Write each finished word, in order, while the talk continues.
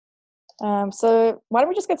So why don't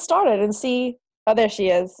we just get started and see? Oh, there she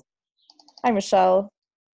is. Hi, Michelle.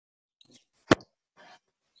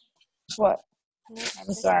 What?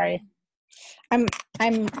 I'm sorry.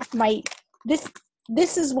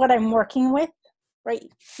 This is what I'm working with right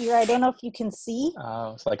here. I don't know if you can see.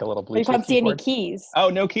 Oh, it's like a little Bluetooth You can't see any keyboard. keys. Oh,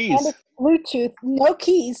 no keys. And it's Bluetooth, no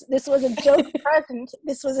keys. This was a joke present.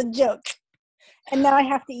 This was a joke. And now I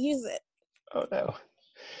have to use it. Oh, no.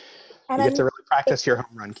 And You get to really practice your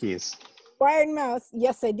home run keys. Wired mouse.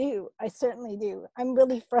 Yes, I do. I certainly do. I'm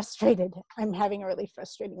really frustrated. I'm having a really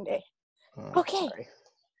frustrating day. Oh, Okay. sorry.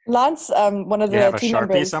 Lance, one of You the have a team Sharpie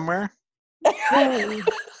members. somewhere?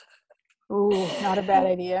 Ooh, not a bad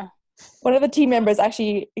idea. One of the team members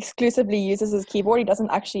actually exclusively uses his keyboard. He doesn't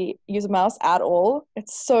actually use a mouse at all.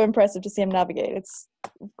 It's so impressive to see him navigate. It's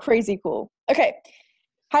crazy cool. Okay.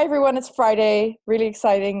 Hi, everyone. It's Friday. Really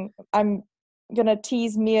exciting. I'm going to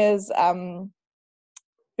tease Mia's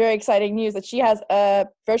very exciting news that she has a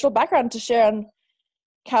virtual background to share on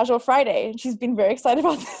Casual Friday. And she's been very excited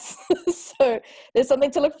about this. So there's something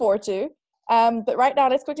to look forward to. But right now,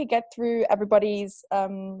 let's quickly get through everybody's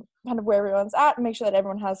kind of where everyone's at and make sure that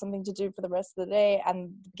everyone has something to do for the rest of the day and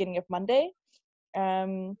the beginning of Monday.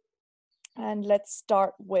 And let's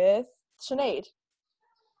start with Sinead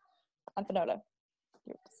and Finola.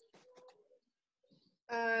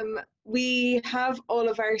 We have all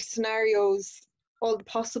of our scenarios, all the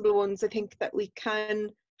possible ones I think that we can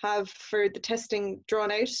have for the testing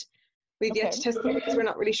drawn out. We've yet to test them because we're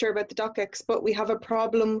not really sure about the docx, but we have a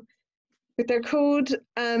problem with their code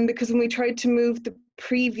because when we tried to move the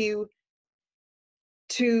preview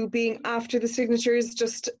to being after the signatures,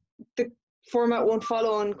 just the format won't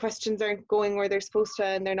follow and questions aren't going where they're supposed to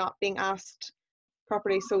and they're not being asked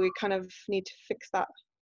properly, so we kind of need to fix that.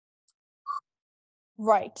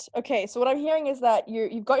 Right. Okay. So what I'm hearing is that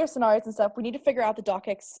you've got your scenarios and stuff. We need to figure out the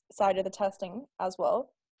docx side of the testing as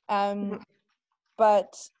well.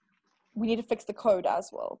 But we need to fix the code as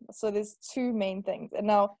well. So there's two main things. And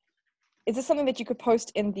now, is this something that you could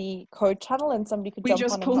post in the code channel and somebody could jump on? We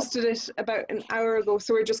just posted it about an hour ago,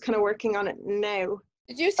 so we're just kind of working on it now.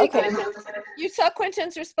 Did you see you saw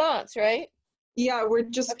Quentin's response, right? Yeah, we're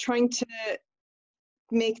just trying to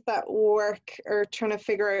make that work or trying to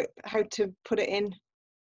figure out how to put it in.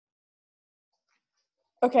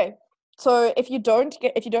 Okay. So if you don't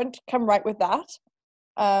come right with that,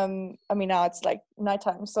 I mean now it's like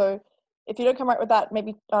nighttime. So if you don't come right with that,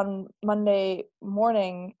 maybe on Monday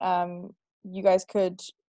morning, you guys could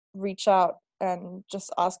reach out and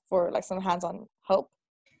just ask for like some hands-on help.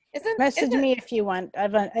 Message me if you want.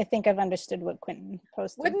 I think I've understood what Quentin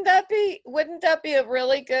posted. Wouldn't that be a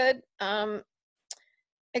really good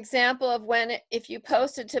example of when if you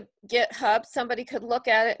posted to GitHub, somebody could look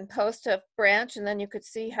at it and post a branch, and then you could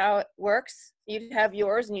see how it works. You'd have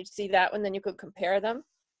yours, and you'd see that one, then you could compare them.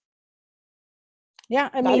 Yeah,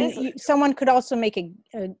 I mean, someone could also make a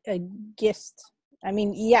gist. I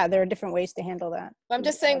mean, yeah, there are different ways to handle that. I'm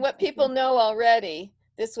just saying what people know already.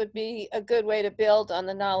 This would be a good way to build on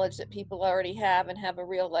the knowledge that people already have and have a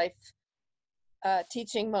real life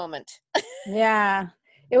teaching moment. Yeah,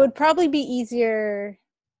 it would probably be easier.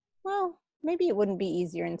 Well, maybe it wouldn't be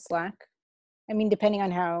easier in Slack. I mean, depending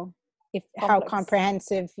on how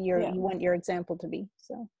comprehensive you want your example to be.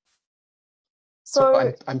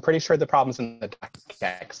 So I'm pretty sure the problem's in the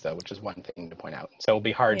docx though, which is one thing to point out. So it'll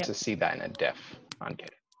be hard to see that in a diff on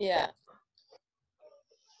Git. Yeah.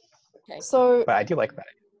 Okay. So, but I do like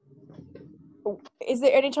that. Is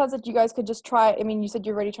there any chance that you guys could just try? I mean, you said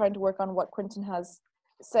you're already trying to work on what Quentin has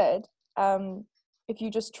said. If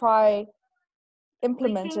you just try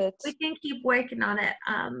implement it. We can keep working on it.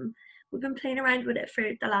 We've been playing around with it for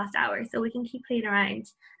the last hour, so we can keep playing around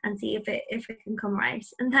and see if it can come right.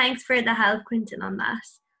 And thanks for the help, Quentin, on that.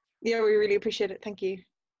 Yeah, we really appreciate it. Thank you.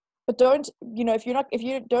 But don't, if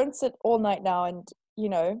you don't sit all night now and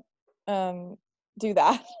do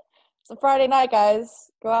that. It's a Friday night,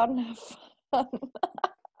 guys. Go out and have fun.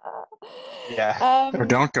 Yeah. Or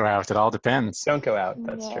don't go out. It all depends. Don't go out.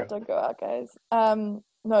 That's true. Don't go out, guys.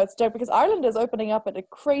 No, it's dope because Ireland is opening up at a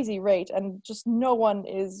crazy rate and just no one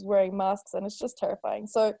is wearing masks and it's just terrifying.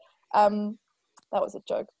 So that was a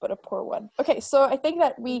joke, but a poor one. Okay, so I think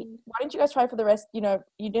that why don't you guys try for the rest, you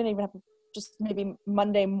didn't even have to, just maybe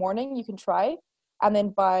Monday morning you can try, and then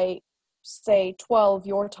by say 12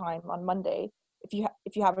 your time on Monday, if you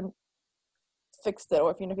haven't fixed it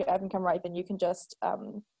or if you haven't come right, then you can just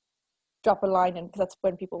drop a line in because that's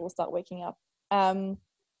when people will start waking up.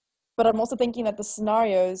 But I'm also thinking that the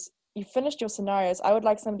scenarios, you finished your scenarios, I would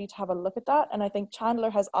like somebody to have a look at that. And I think Chandler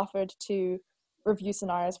has offered to review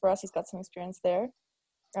scenarios for us. He's got some experience there.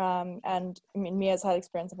 And I mean, Mia's had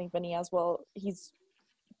experience, I think Vinny as well. He's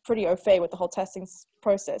pretty au fait with the whole testing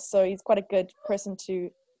process. So he's quite a good person to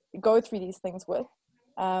go through these things with.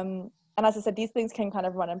 And as I said, these things can kind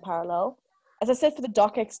of run in parallel. As I said, for the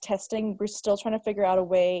docx testing, we're still trying to figure out a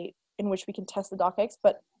way in which we can test the docx,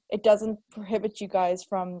 but it doesn't prohibit you guys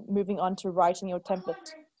from moving on to writing your template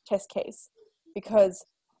test case, because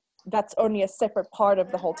that's only a separate part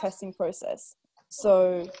of the whole testing process.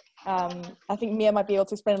 So I think Mia might be able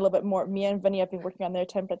to explain a little bit more. Mia and Vinny have been working on their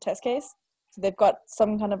template test case, so they've got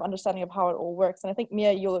some kind of understanding of how it all works. And I think,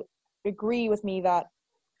 Mia, you'll agree with me that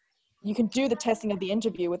you can do the testing of the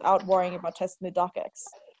interview without worrying about testing the docx.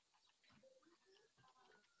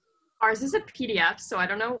 Ours is a PDF, so I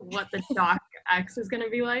don't know what the docx is going to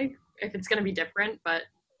be like, if it's going to be different, but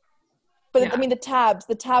yeah. I mean, the tabs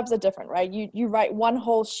are different, right? You write one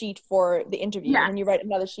whole sheet for the interview, and then you write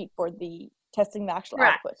another sheet for the testing the actual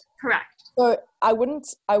output. Correct. So I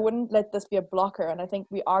wouldn't let this be a blocker, and I think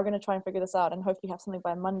we are going to try and figure this out and hopefully have something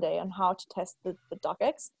by Monday on how to test the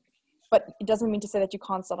docx. But it doesn't mean to say that you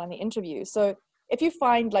can't start on the interview. So if you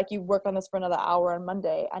find like you work on this for another hour on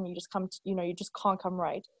Monday and you just you just can't come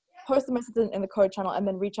right, post the message in the code channel and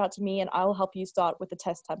then reach out to me and I'll help you start with the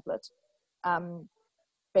test template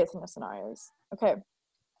based on your scenarios.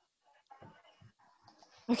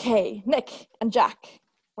 Okay, Nick and Jack,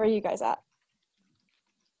 where are you guys at?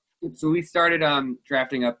 So we started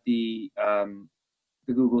drafting up the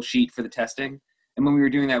Google sheet for the testing. And when we were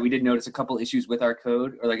doing that, we did notice a couple issues with our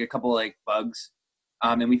code, or like a couple like bugs.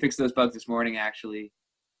 And we fixed those bugs this morning, actually.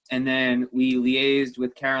 And then we liaised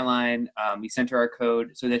with Caroline. We sent her our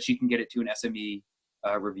code so that she can get it to an SME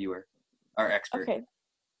reviewer, our expert. Okay,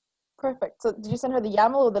 perfect. So did you send her the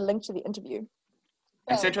YAML or the link to the interview?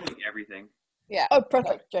 I sent her everything. Yeah. Oh,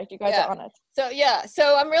 perfect, Jake. You guys are on it.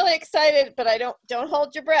 So I'm really excited, but don't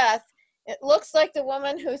hold your breath. It looks like the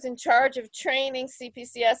woman who's in charge of training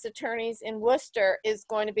CPCS attorneys in Worcester is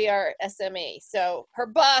going to be our SME. So her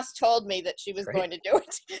boss told me that she was going to do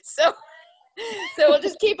it. So we'll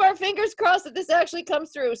just keep our fingers crossed that this actually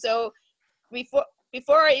comes through. So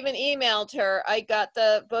before I even emailed her, I got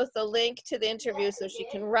both the link to the interview so she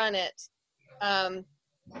can run it from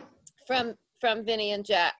Vinny and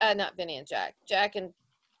Jack, not Vinny and Jack, Jack and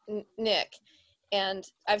Nick. And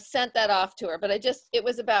I've sent that off to her, but it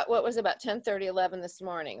was about 10:30, 11 this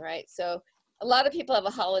morning, right? So a lot of people have a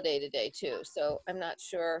holiday today too. So I'm not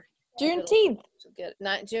sure. Juneteenth.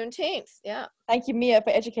 Not Juneteenth, yeah. Thank you, Mia, for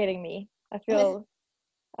educating me. I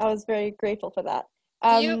was very grateful for that.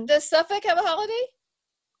 Does Suffolk have a holiday?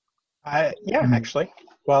 Yeah, actually.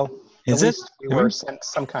 Well, is at it? least we were sent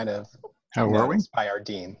some kind of notice by our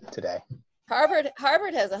dean today. Harvard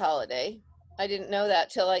has a holiday. I didn't know that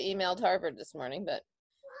till I emailed Harvard this morning, but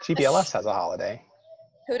GBLS has a holiday.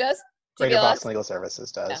 Who does? Greater GBLS? Boston Legal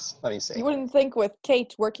Services does. Yeah. Let me see. You wouldn't think with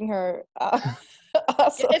Kate working her.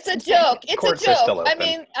 It's a joke. It's a joke. I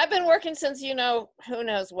mean, I've been working since who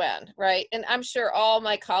knows when, right? And I'm sure all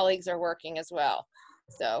my colleagues are working as well.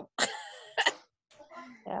 So.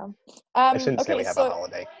 Yeah. I shouldn't say we have a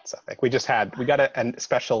holiday. We got a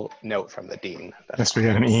special note from the dean. Yes, we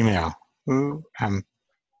got an email.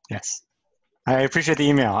 Yes. I appreciate the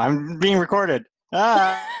email. I'm being recorded.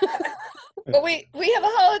 But we have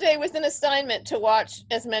a holiday with an assignment to watch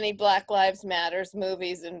as many Black Lives Matters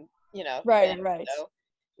movies and Right. So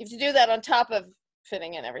you have to do that on top of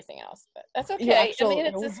fitting in everything else. But that's okay. Yeah, I mean,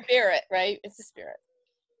 it's the spirit, right? It's the spirit.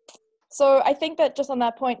 So I think that just on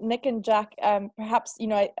that point, Nick and Jack, perhaps you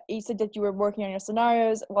said that you were working on your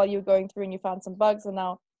scenarios while you were going through and you found some bugs, and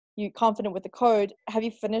now you're confident with the code. Have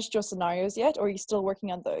you finished your scenarios yet, or are you still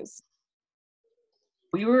working on those?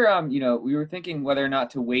 We were, we were thinking whether or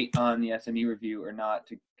not to wait on the SME review or not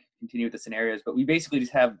to continue with the scenarios, but we basically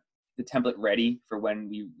just have the template ready for when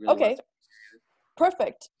we really want to.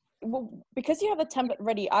 Perfect. Well, because you have the template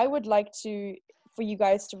ready, I would like for you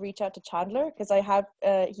guys to reach out to Chandler, because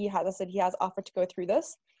he has offered to go through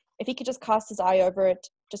this. If he could just cast his eye over it,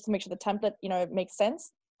 just to make sure the template, makes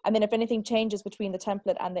sense. And then if anything changes between the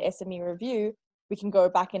template and the SME review, we can go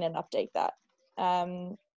back in and update that.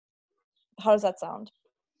 How does that sound?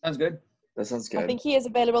 Sounds good. That sounds good. I think he is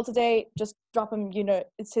available today. Just drop him,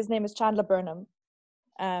 his name is Chandler Burnham.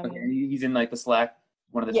 Okay, he's in like the Slack,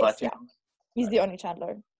 one of the Slack channels. He's the only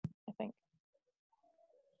Chandler, I think.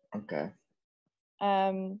 Okay.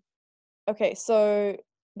 Okay, so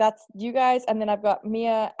that's you guys, and then I've got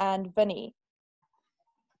Mia and Vinny.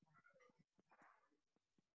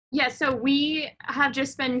 Yeah, so we have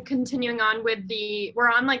just been continuing on with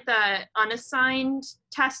we're on like the unassigned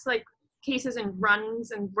tests, like cases and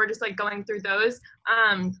runs, and we're just like going through those.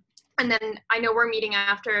 And then I know we're meeting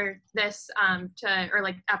after this after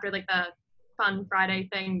like the Fun Friday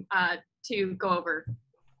thing to go over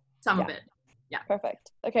some of it. Yeah. Perfect.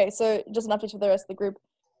 Okay, so just an update for the rest of the group.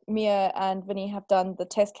 Mia and Vinny have done the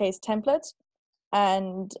test case template,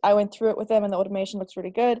 and I went through it with them, and the automation looks really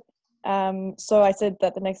good. So I said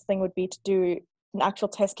that the next thing would be to do an actual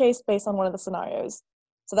test case based on one of the scenarios.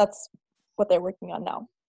 So that's what they're working on now.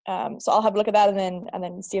 So I'll have a look at that and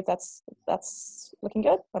then see if that's looking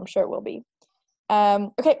good. I'm sure it will be.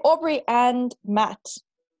 Okay, Aubrey and Matt,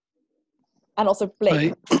 and also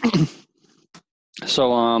Blake.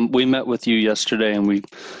 So we met with you yesterday, and we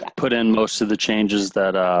put in most of the changes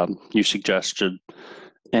that you suggested,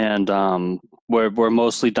 and we're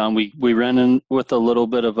mostly done. We ran in with a little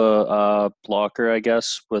bit of a blocker, I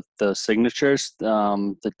guess, with the signatures.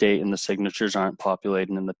 The date and the signatures aren't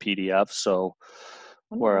populating in the PDF, so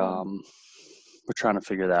we're trying to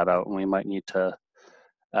figure that out, and we might need to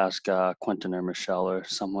ask Quentin or Michelle or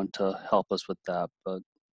someone to help us with that. But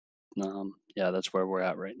yeah, that's where we're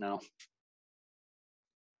at right now.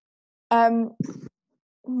 I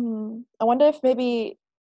wonder if maybe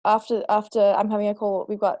after I'm having a call,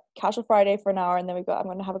 we've got Casual Friday for an hour, and then I'm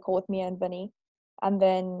going to have a call with Mia and Vinny, and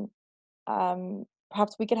then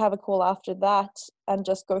perhaps we could have a call after that and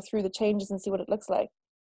just go through the changes and see what it looks like.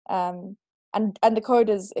 And the code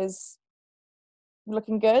is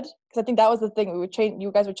looking good, because I think that was the thing.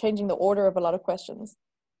 You guys were changing the order of a lot of questions.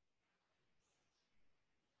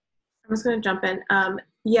 I'm just going to jump in.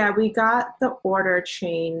 Yeah, we got the order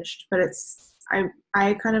changed, but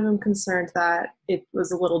I kind of am concerned that it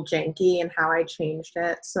was a little janky in how I changed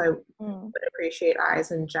it. So I would appreciate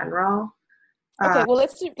eyes in general. Okay, well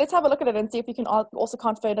let's have a look at it and see if you can also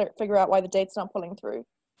figure out why the date's not pulling through.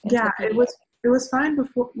 Yeah, it was fine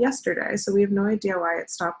before yesterday, so we have no idea why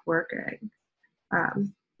it stopped working.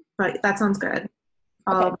 But that sounds good.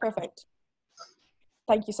 Okay, perfect.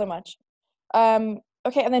 Thank you so much.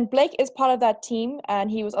 Okay, and then Blake is part of that team, and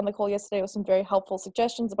he was on the call yesterday with some very helpful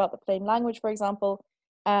suggestions about the plain language, for example.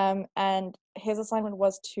 And his assignment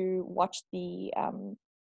was to watch the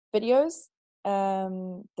videos,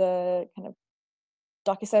 the kind of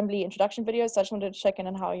doc assembly introduction videos. So I just wanted to check in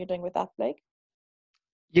on how you're doing with that, Blake.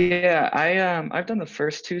 Yeah, I've done the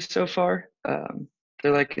first two so far.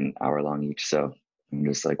 They're like an hour long each, so I'm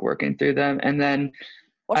just like working through them. And then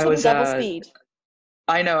watch them in double speed.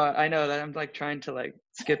 I know that I'm like trying to like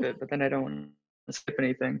skip it, but then I don't want to skip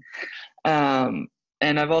anything. And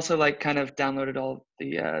I've also like kind of downloaded all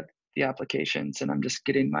the applications, and I'm just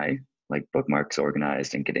getting my like bookmarks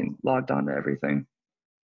organized and getting logged onto everything.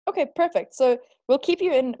 Okay, perfect. So we'll keep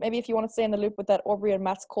you in, maybe if you want to stay in the loop with that Aubrey and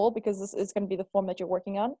Matt's call, because this is going to be the form that you're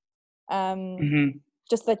working on.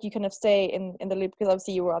 Just that you kind of stay in the loop, because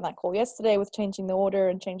obviously you were on that call yesterday with changing the order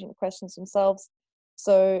and changing the questions themselves.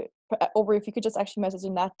 So Aubrey, if you could just actually message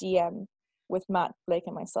in that DM with Matt, Blake,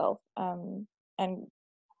 and myself, and then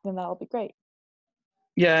that'll be great.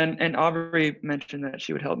 Yeah, and Aubrey mentioned that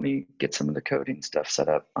she would help me get some of the coding stuff set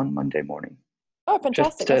up on Monday morning. Oh,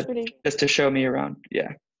 fantastic. Just to show me around.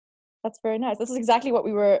 Yeah. That's very nice. This is exactly what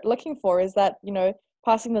we were looking for, is that,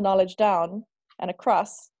 passing the knowledge down and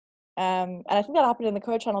across. And I think that happened in the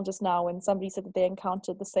code channel just now when somebody said that they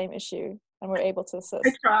encountered the same issue and were able to assist.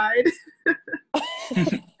 I tried.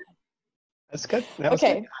 That's good.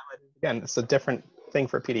 Okay. Again, it's a different thing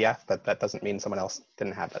for PDF, but that doesn't mean someone else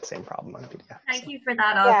didn't have that same problem on PDF. Thank you for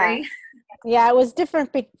that, Aubrey. Yeah, it was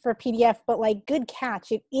different for PDF, but like, good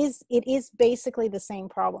catch. It is basically the same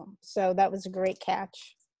problem. So that was a great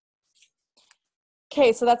catch.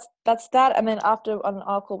 Okay, so that's that, and then after on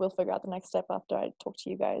our call we'll figure out the next step after I talk to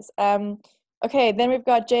you guys. Okay, then we've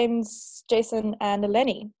got James, Jason, and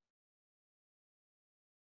Eleni.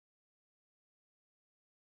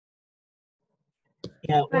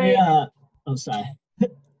 Yeah, sorry.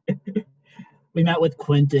 We met with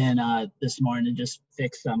Quentin this morning and just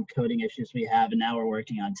fixed some coding issues we have, and now we're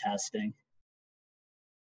working on testing.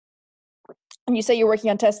 And you say you're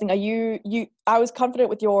working on testing. I was confident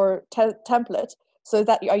with your template. So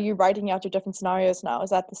are you writing out your different scenarios now?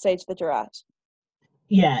 Is that the stage that you're at?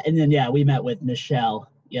 Yeah, and then we met with Michelle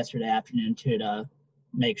yesterday afternoon too to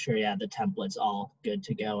make sure the template's all good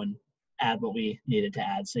to go and add what we needed to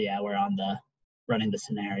add. So we're on running the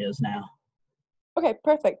scenarios now. Okay,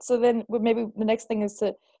 perfect. So then maybe the next thing is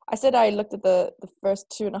I said I looked at the first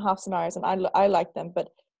 2.5 scenarios and I liked them,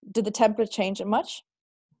 but did the template change it much?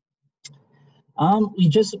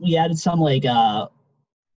 We added some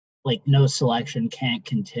like no selection can't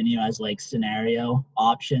continue as like scenario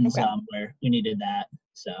options, where we needed that.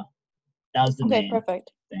 So that was the main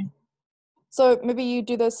perfect thing. So maybe you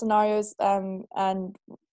do those scenarios and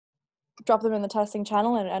drop them in the testing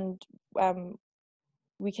channel, and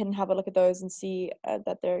we can have a look at those and see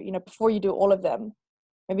that they're, before you do all of them,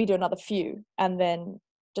 maybe do another few, and then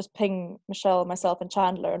just ping Michelle, myself, and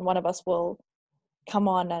Chandler, and one of us will come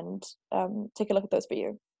on and take a look at those for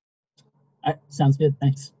you. All right, sounds good.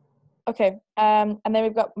 Thanks. Okay. And then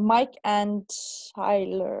we've got Mike and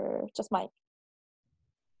Tyler. Just Mike.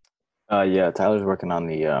 Yeah, Tyler's working on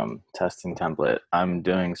the testing template. I'm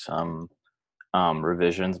doing some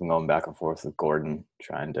revisions. I'm going back and forth with Gordon,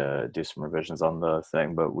 trying to do some revisions on the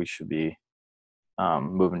thing, but we should be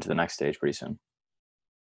moving to the next stage pretty soon.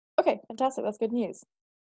 Okay, fantastic. That's good news.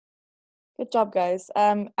 Good job, guys.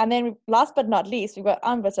 And then last but not least, we've got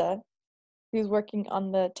Anvita, who's working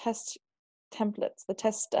on the test templates, the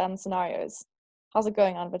test scenarios. How's it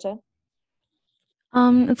going, Anvita?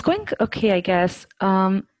 It's going okay, I guess.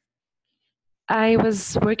 I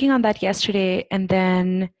was working on that yesterday, and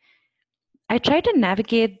then I tried to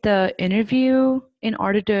navigate the interview in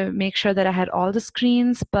order to make sure that I had all the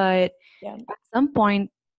screens, but at some point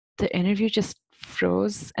the interview just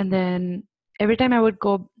froze, and then every time I would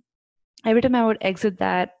exit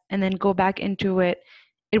that and then go back into it,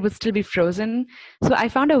 it would still be frozen. So I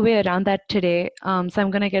found a way around that today. So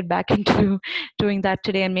I'm going to get back into doing that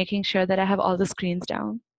today and making sure that I have all the screens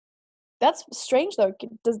down. That's strange, though.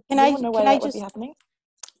 Does anyone know why that would be happening?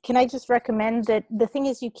 Can I just recommend that the thing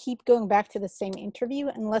is you keep going back to the same interview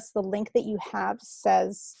unless the link that you have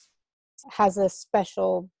has a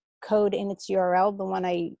special code in its URL. The one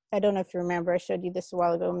I don't know if you remember, I showed you this a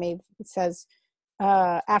while ago. Maybe it says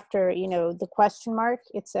after the question mark,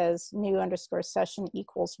 it says new_session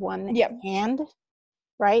equals 1 and,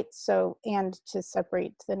 right? So and to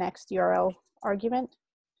separate the next URL argument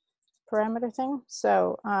parameter thing.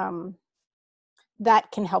 So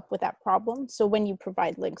that can help with that problem. So when you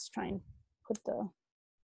provide links, try and put the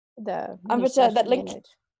that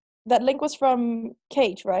link was from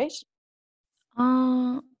Kate, right?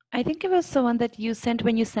 I think it was the one that you sent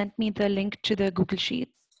when you sent me the link to the Google Sheet.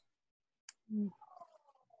 The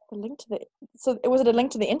link to so was it a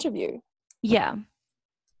link to the interview? Yeah.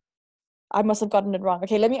 I must have gotten it wrong.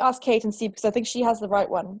 Okay, let me ask Kate and see, because I think she has the right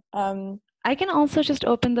one. I can also just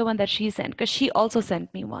open the one that she sent, because she also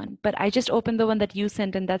sent me one, but I just opened the one that you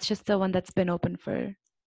sent, and that's just the one that's been open for.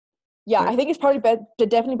 Yeah, I think it's probably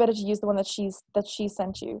definitely better to use the one that she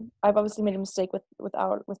sent you. I've obviously made a mistake with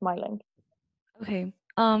my link. Okay.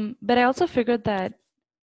 But I also figured that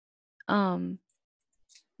the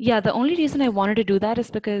only reason I wanted to do that is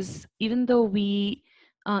because even though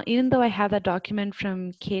I have that document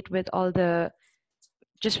from Kate with all of the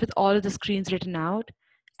screens written out,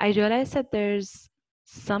 I realized that there's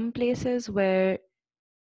some places where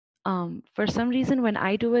for some reason when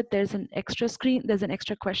I do it, there's an extra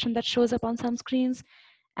question that shows up on some screens.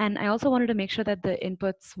 And I also wanted to make sure that the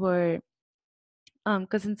inputs were,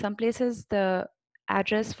 because in some places the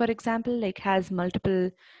address, for example, there's multiple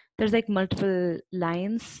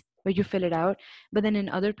lines where you fill it out, but then in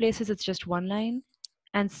other places it's just one line.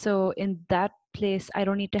 And so in that place, I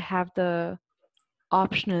don't need to have the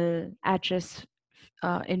optional address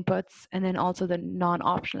inputs and then also the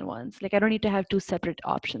non-optional ones. Like I don't need to have two separate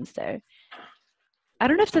options there. I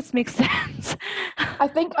don't know if this makes sense. I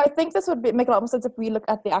think this would make a lot more sense if we look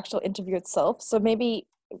at the actual interview itself. So maybe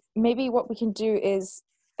what we can do is,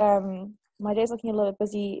 my day's looking a little bit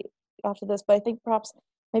busy after this, but I think perhaps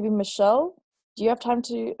maybe Michelle, do you have time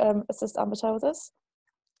to assist Amrita with this?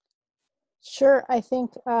 Sure. I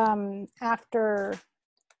think after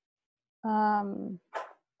I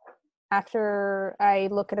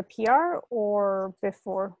look at a PR or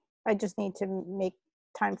before, I just need to make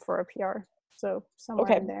time for a PR. So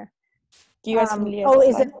somewhere in there. Do you guys can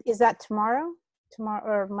is that tomorrow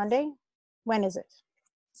or Monday? When is it?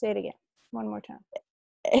 Say it again one more time.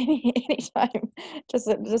 Any time. Just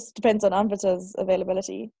depends on Anvita's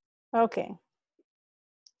availability. Okay.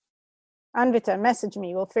 Anvita, message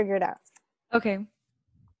me. We'll figure it out. Okay.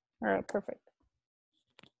 All right. Perfect.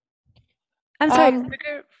 I'm sorry.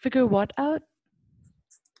 Figure what out?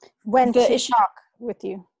 When to talk with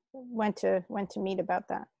you. When to meet about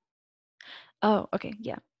that. Oh, okay.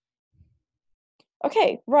 Yeah.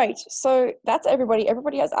 Okay, right. So that's everybody.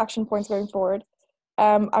 Everybody has action points going forward.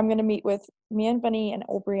 I'm going to meet with me and Benny and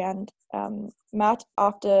Aubrey and Matt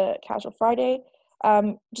after Casual Friday.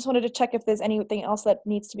 Just wanted to check if there's anything else that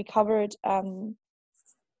needs to be covered. I'm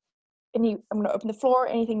going to open the floor.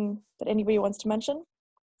 Anything that anybody wants to mention?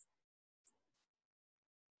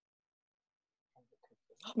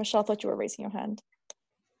 Oh, Michelle, I thought you were raising your hand.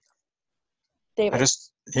 David.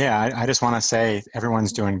 I just want to say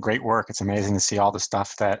everyone's doing great work. It's amazing to see all the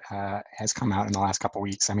stuff that has come out in the last couple of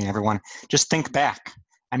weeks. I mean, everyone, just think back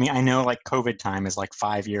I mean, I know like COVID time is like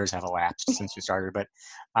 5 years have elapsed since we started, but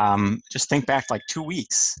just think back like 2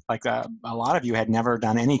 weeks. Like a lot of you had never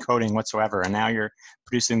done any coding whatsoever, and now you're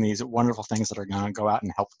producing these wonderful things that are going to go out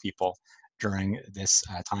and help people during this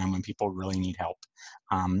time when people really need help.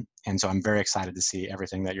 And so I'm very excited to see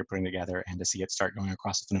everything that you're putting together and to see it start going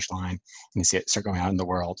across the finish line and to see it start going out in the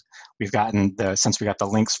world. We've gotten since we got the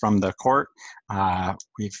links from the court, I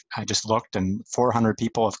just looked and 400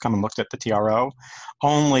 people have come and looked at the TRO.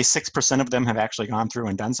 Only 6% of them have actually gone through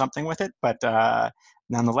and done something with it, but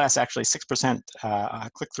nonetheless, actually 6%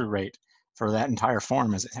 click-through rate for that entire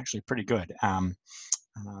form is actually pretty good.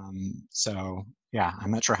 So yeah,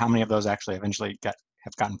 I'm not sure how many of those actually eventually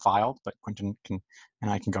have gotten filed, but Quentin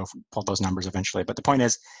and I can go pull those numbers eventually. But the point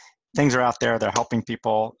is, things are out there. They're helping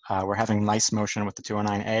people. We're having nice motion with the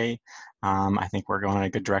 209A. I think we're going in a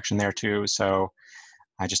good direction there too. So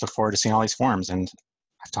I just look forward to seeing all these forms, and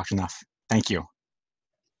I've talked enough. Thank you.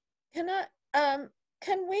 Can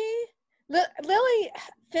we, Lily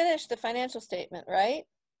finished the financial statement, right?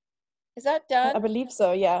 Is that done? I believe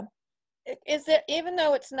so, yeah. Is it, even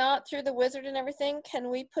though it's not through the wizard and everything,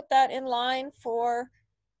 can we put that in line for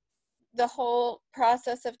the whole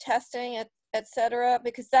process of testing, et cetera?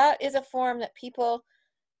 Because that is a form that people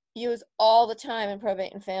use all the time in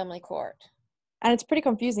probate and family court. And it's pretty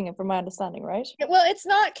confusing from my understanding, right? Well, it's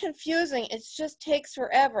not confusing. It just takes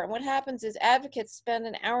forever. And what happens is advocates spend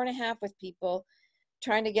an hour and a half with people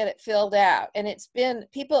trying to get it filled out. And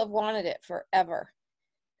people have wanted it forever.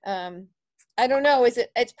 I don't know.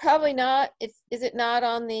 It's probably not, is it not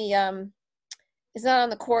on the, it's not on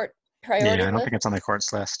the court priority Yeah, I don't list? think it's on the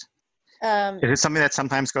court's list. Is it something that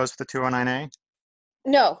sometimes goes with the 209A?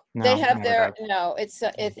 No, they have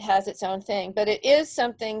it has its own thing, but it is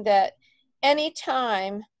something that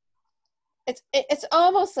anytime, it's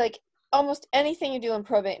almost like almost anything you do in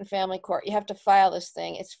probate and family court, you have to file this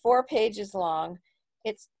thing. It's 4 pages long.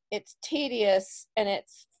 It's tedious and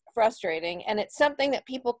it's frustrating, and it's something that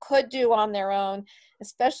people could do on their own,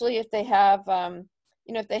 especially if they have,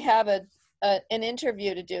 if they have an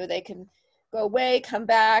interview to do. They can go away, come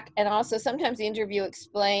back, and also sometimes the interview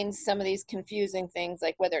explains some of these confusing things,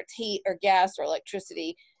 like whether it's heat or gas or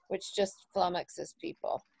electricity, which just flummoxes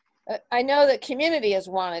people. I know that community has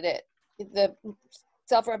wanted it. The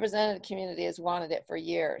self-represented community has wanted it for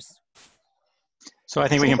years. So I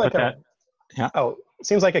think we can put that. Yeah. Oh, it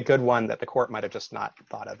seems like a good one that the court might have just not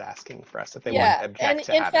thought of asking for us if they wanted to object and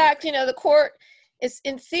to in having fact, the court is,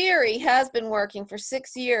 in theory, has been working for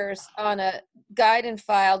 6 years on a guide and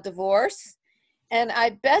file divorce. And I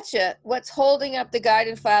bet you what's holding up the guide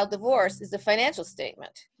and file divorce is the financial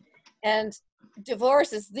statement. And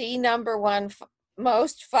divorce is the number one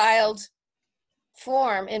most filed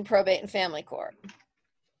form in probate and family court.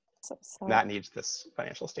 That needs this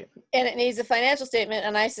financial statement. And it needs a financial statement,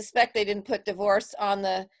 and I suspect they didn't put divorce on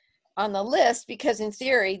the list because in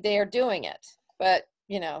theory they are doing it. But,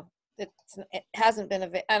 it hasn't been,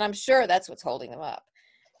 and I'm sure that's what's holding them up.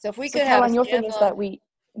 So if we could have Caroline, your thing is that we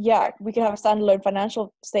can have a standalone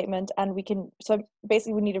financial statement, and so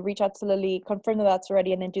basically we need to reach out to Lily, confirm that that's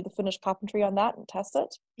ready, and then do the finished carpentry on that and test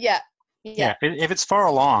it. Yeah. If it's far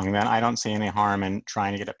along, then I don't see any harm in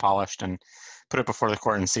trying to get it polished and put it before the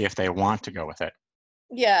court and see if they want to go with it.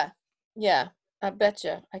 Yeah. I bet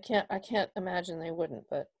you. I can't imagine they wouldn't,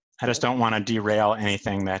 but I just don't want to derail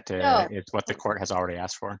anything that is what the court has already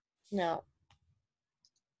asked for. No.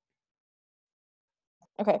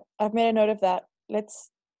 Okay, I've made a note of that.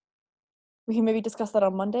 We can maybe discuss that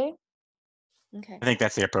on Monday. Okay. I think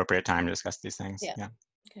that's the appropriate time to discuss these things. Yeah.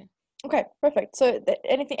 Okay, perfect. So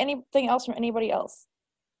anything else from anybody else?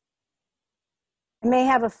 I may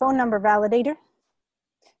have a phone number validator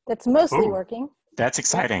that's mostly working. That's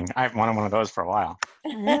exciting. I've wanted one of those for a while.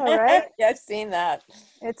 I know, right? Yeah, I've seen that.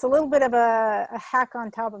 It's a little bit of a hack on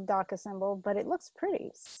top of DocAssemble, but it looks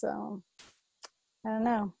pretty. So I don't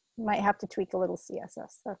know. Might have to tweak a little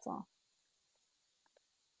CSS. That's all.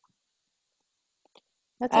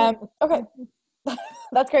 Okay,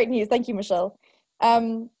 that's great news. Thank you, Michelle.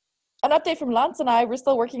 An update from Lance and I. We're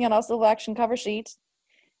still working on our Silver Action cover sheet.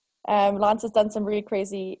 Lance has done some really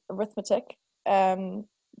crazy arithmetic,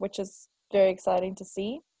 which is very exciting to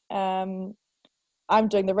see. I'm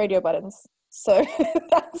doing the radio buttons, so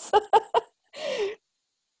that's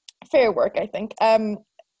fair work, I think.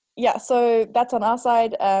 So that's on our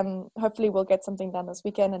side. Hopefully we'll get something done this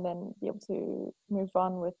weekend and then be able to move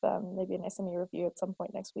on with maybe an SME review at some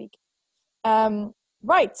point next week.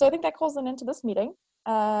 Right, so I think that calls an end to this meeting.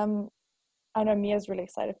 I know Mia's really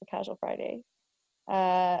excited for Casual Friday.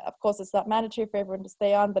 Of course, it's not mandatory for everyone to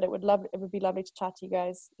stay on, but it would be lovely to chat to you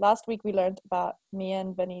guys. Last week we learned about Mia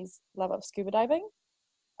and Vinny's love of scuba diving.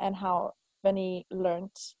 and how Vinny learned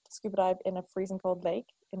to scuba dive in a freezing cold lake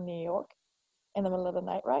in New York in the middle of the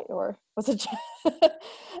night, right? Or was it?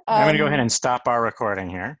 I'm going to go ahead and stop our recording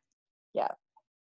here. Yeah.